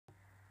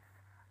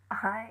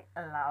I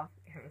love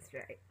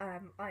chemistry. I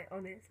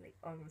honestly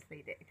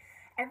do.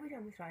 Every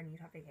time we try a new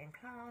topic in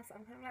class,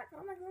 I'm kind of like,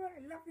 oh my god,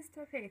 I love this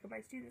topic. And my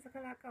students are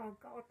kind of like, oh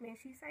god,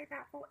 miss, you say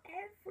that for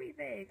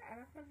everything.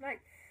 And I'm kind of like,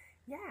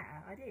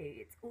 yeah, I do.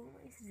 It's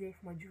almost as if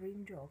my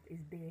dream job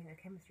is being a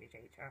chemistry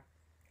teacher.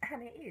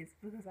 And it is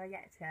because I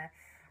get to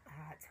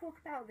talk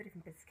about the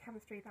different bits of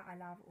chemistry that I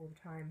love all the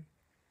time.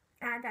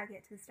 And I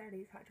get to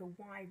study such a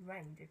wide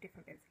range of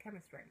different bits of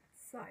chemistry.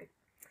 So,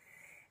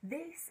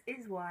 this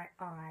is why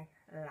I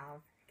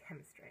love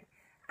chemistry.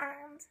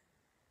 And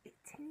it's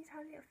teeny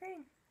tiny little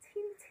thing.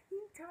 Teeny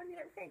tiny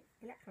little thing.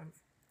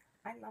 Electrons.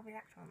 I love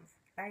electrons.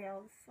 They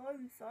are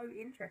so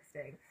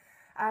interesting.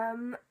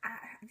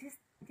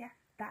 Yeah,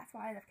 that's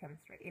why I love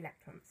chemistry.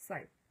 Electrons. So,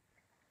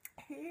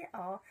 here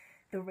are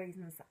the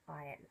reasons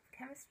I love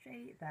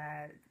chemistry,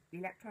 the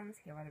electrons.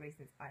 Here are the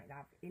reasons I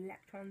love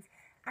electrons.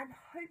 And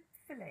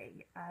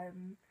hopefully,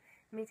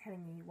 me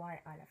telling you why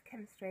I love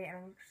chemistry, and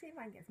I'll see if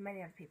I can get as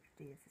many other people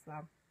to do this as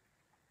well,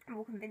 and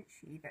will convince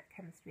you that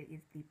chemistry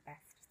is the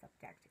best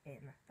subject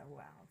in the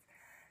world.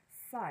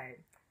 So,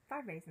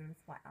 5 reasons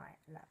why I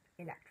love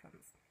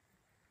electrons.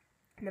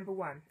 Number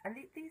 1, and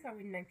these are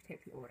in no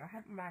particular order. I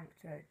haven't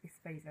ranked this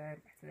reason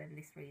better than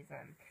this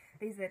reason.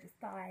 These are just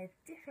 5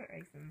 different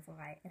reasons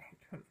why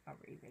electrons are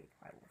really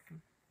quite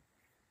awesome.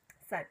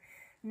 So,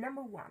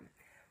 number 1.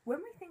 When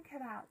we think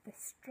about the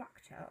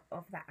structure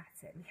of that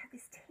atom, we have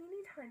this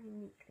teeny tiny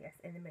nucleus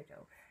in the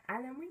middle,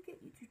 and then we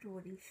get you to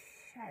draw these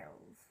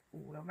shells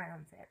all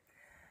around it.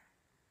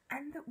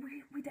 And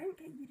we don't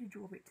get you to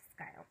draw it to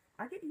scale.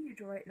 I get you to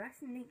draw it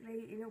nice and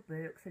neatly in your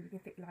book so we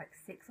can fit like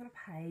 6 on a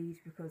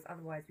page, because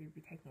otherwise we would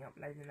be taking up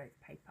loads and loads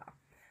of paper.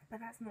 But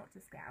that's not to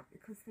scale,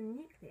 because the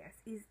nucleus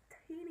is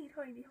teeny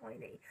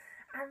tiny,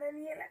 and then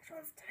the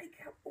electrons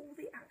take up all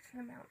the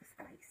actual amount of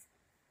space.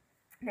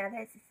 Now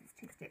there's this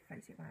statistic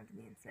floating around on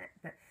the internet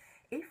that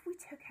if we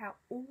took out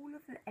all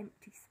of the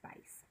empty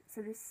space,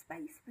 so the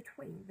space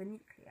between the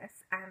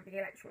nucleus and the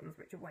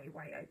electrons, which are way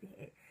over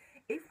here,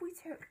 if we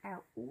took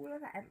out all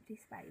of that empty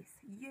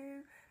space,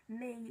 you,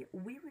 me,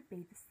 we would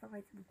be the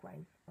size of a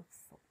grain of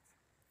salt.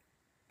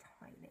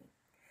 Tiny.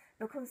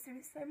 Because there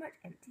is so much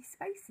empty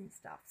space and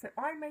stuff. So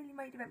I'm mainly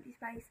made of empty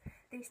space,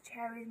 this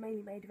chair is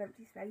mainly made of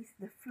empty space,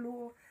 the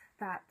floor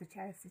that the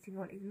chair is sitting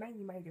on is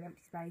mainly made of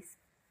empty space.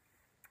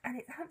 And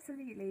it's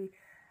absolutely,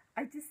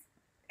 it's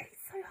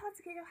so hard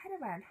to get your head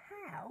around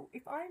how,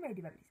 if I'm made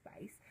of empty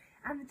space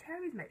and the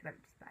chair is made of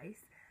empty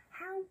space,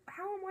 how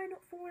am I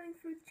not falling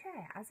through the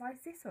chair as I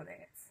sit on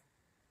it?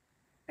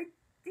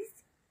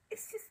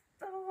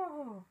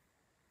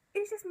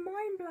 It's just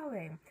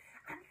mind-blowing.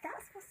 And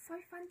that's what's so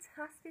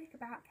fantastic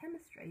about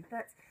chemistry,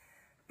 that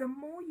the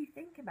more you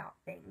think about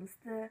things,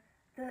 the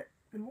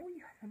more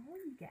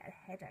you get a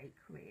headache,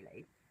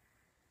 really.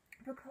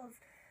 Because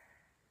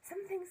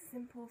some things are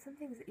simple, some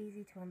things are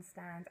easy to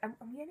understand, and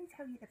we only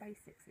tell you the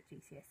basics at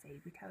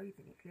GCSE. We tell you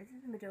the nucleus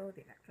is in the middle,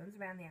 the electrons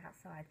around the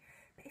outside.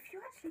 But if you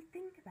actually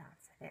think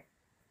about it,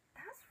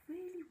 that's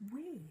really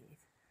weird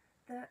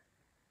that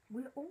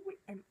we're all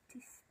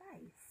empty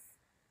space.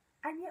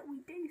 And yet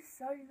we do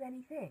so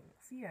many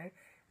things, you know.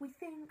 We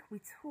think,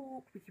 we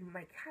talk, we can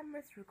make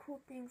cameras to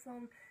record things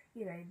on,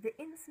 you know, the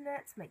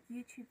internet to make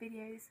YouTube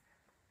videos,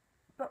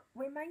 but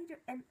we're made of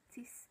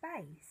empty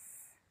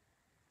space.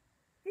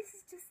 This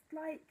is just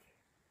like,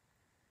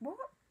 what?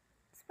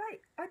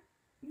 Space?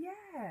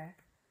 Yeah.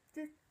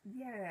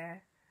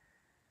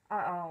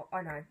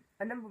 I know.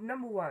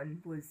 Number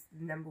one was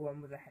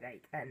a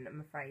headache, and I'm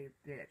afraid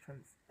the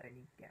electrons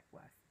only get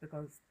worse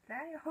because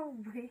they are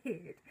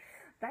weird.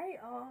 They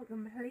are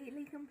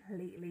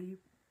completely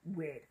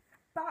weird,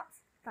 but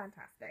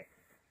fantastic.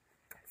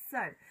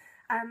 So,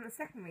 the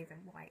second reason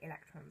why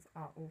electrons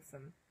are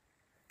awesome.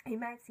 You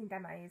may have seen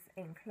demos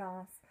in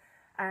class,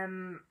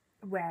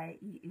 where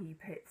you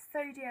put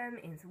sodium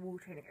into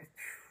water and it goes,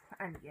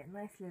 and you get a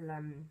nice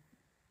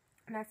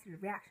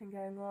little reaction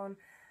going on.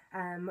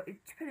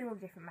 Putting all the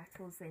different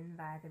metals in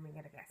there, then we're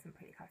going to get some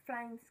pretty high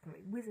flames. It's going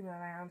to be whizzing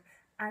around,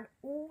 and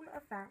all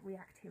of that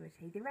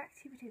reactivity, the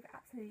reactivity of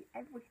absolutely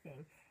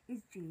everything,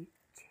 is due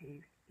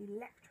to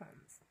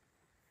electrons.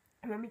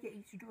 And when we get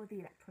you to draw the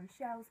electron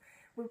shells,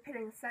 we're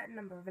putting a certain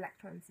number of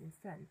electrons in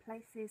certain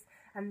places,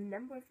 and the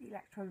number of the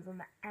electrons on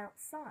the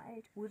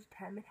outside will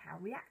determine how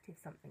reactive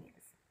something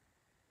is.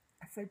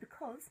 So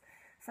because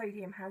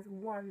sodium has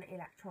 1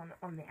 electron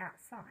on the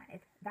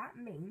outside, that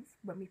means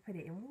when we put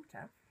it in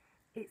water,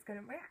 it's going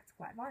to react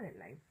quite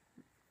violently.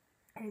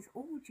 And it's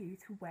all due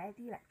to where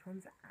the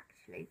electrons are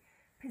actually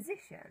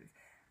positioned.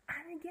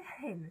 And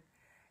again,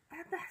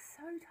 they're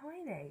so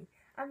tiny.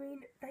 I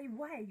mean, they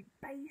weigh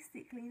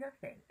basically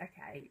nothing.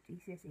 Okay,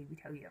 GCSE, we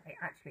tell you they weigh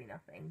actually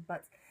nothing,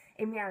 but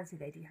in reality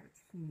they do have a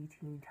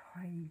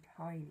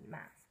tiny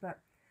mass. But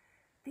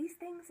these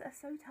things are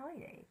so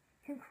tiny,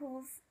 can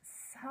cause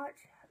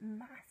such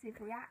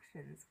massive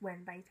reactions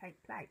when they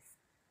take place.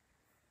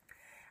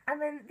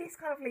 And then this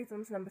kind of leads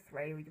on to number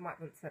 3, or you might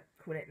want to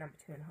call it number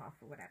 2.5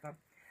 or whatever.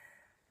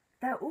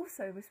 They're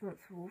also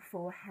responsible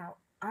for how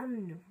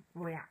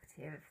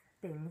unreactive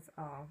things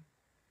are.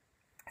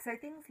 So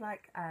things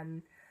like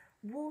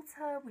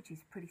water, which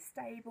is pretty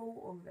stable,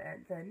 or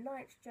the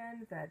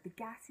nitrogen, the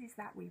gases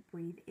that we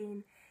breathe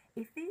in,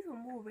 if these were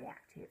more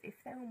reactive,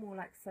 if they were more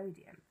like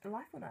sodium,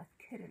 life on Earth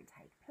couldn't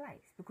take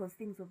place because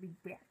things would be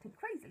reacting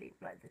crazily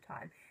all the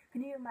time.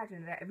 Can you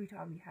imagine that every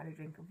time you had a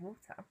drink of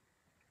water,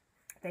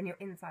 then your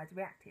insides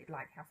reacted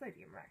like how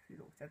sodium reacts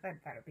with water?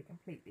 Then that would be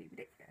completely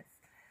ridiculous.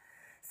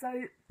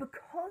 So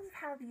because of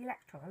how the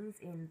electrons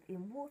in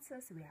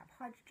water, so we have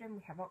hydrogen,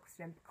 we have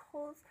oxygen,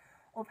 because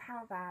of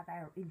how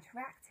they're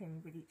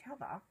interacting with each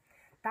other,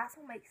 that's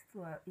what makes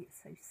it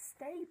so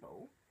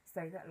stable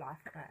so that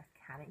life on Earth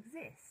can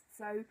exist.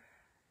 So,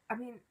 I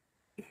mean,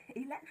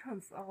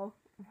 electrons are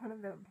one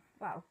of the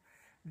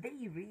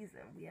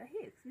reason we are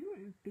here, because we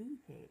wouldn't be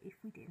here if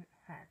we didn't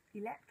have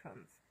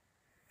electrons.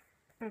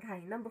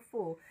 Okay, number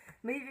 4,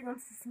 moving on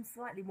to some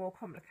slightly more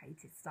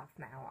complicated stuff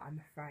now, I'm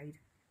afraid.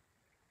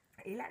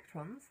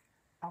 Electrons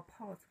are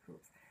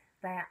particles.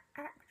 They are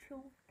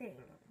actual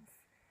things,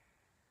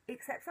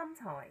 except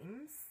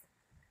sometimes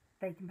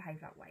they can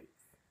behave like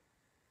waves.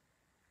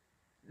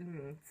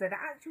 So they're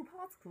actual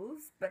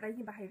particles, but they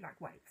can behave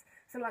like waves.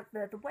 So like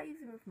the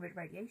waves of infrared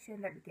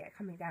radiation that we get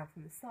coming down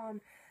from the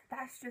sun,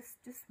 that's just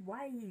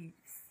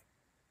waves.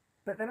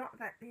 But they're not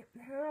that.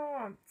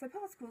 So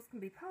particles can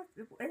be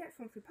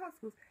electrons can be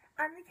particles,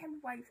 and they can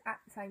be waves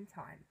at the same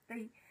time.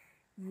 Don't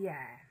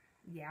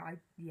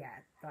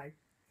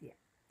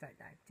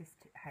know. Just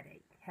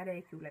headache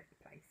all over the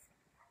place.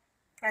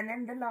 And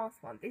then the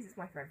last one. This is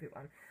my favourite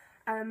one.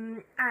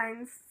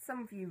 And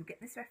some of you will get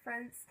this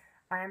reference.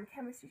 I am a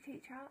chemistry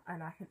teacher,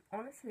 and I can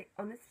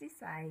honestly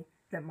say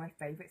that my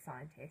favourite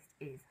scientist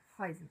is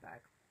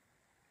Heisenberg.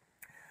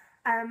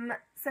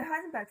 So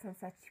Heisenberg's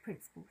uncertainty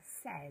principle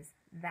says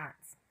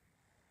that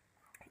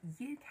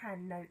you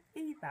can know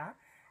either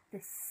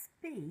the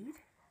speed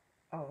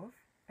of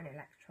an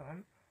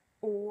electron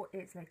or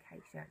its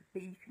location,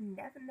 but you can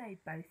never know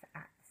both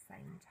at the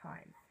same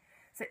time.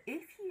 So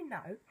if you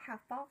know how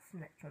fast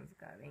electrons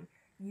are going,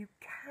 you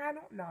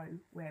cannot know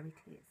where it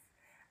is.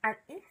 And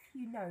if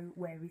you know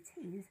where it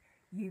is,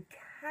 you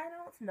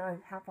cannot know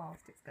how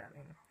fast it's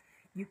going.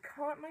 You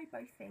can't know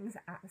both things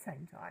at the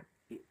same time.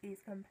 It is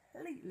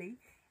completely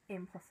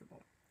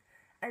impossible.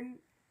 And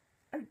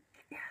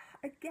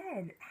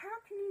again, how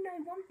can you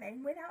know one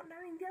thing without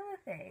knowing the other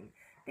thing?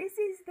 This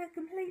is the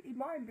completely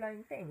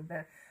mind-blowing thing.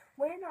 That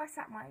when I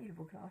sat my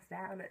A-level class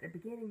down at the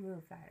beginning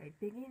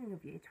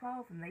of year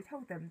 12, and they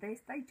told them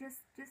this, they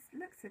just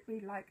looked at me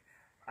like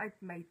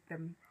I'd made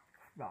them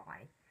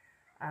cry.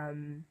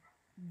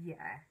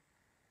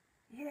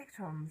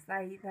 Electrons,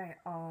 they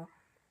are,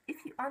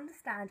 if you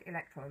understand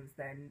electrons,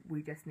 then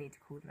we just need to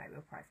call the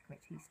Nobel Prize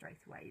Committee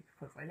straight away,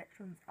 because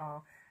electrons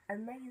are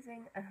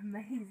amazing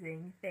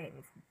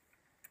things.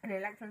 And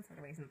electrons are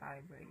the reason that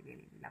I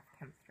really love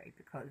chemistry,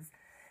 because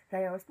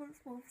they are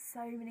responsible for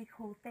so many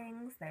cool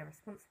things. They're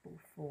responsible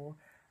for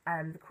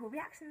the cool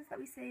reactions that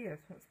we see. They're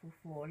responsible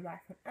for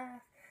life on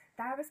Earth.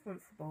 They're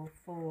responsible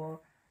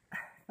for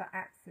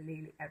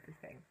absolutely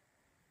everything.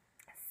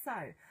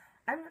 So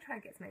I'm going to try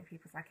and get as many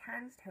people as I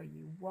can to tell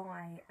you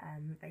why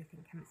they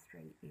think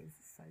chemistry is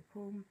so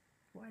cool,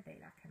 why they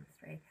love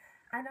chemistry.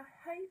 And I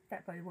hope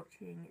that by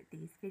watching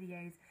these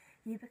videos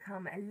you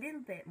become a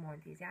little bit more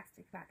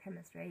enthusiastic about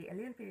chemistry, a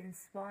little bit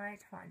inspired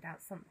to find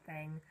out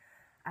something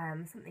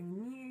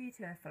new,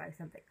 to follow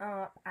something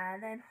up,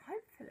 and then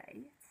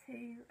hopefully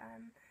to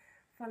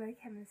follow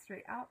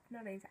chemistry up,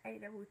 not only to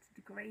A-level, to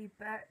degree,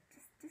 but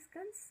just go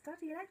and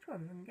study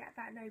electrons and get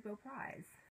that Nobel Prize.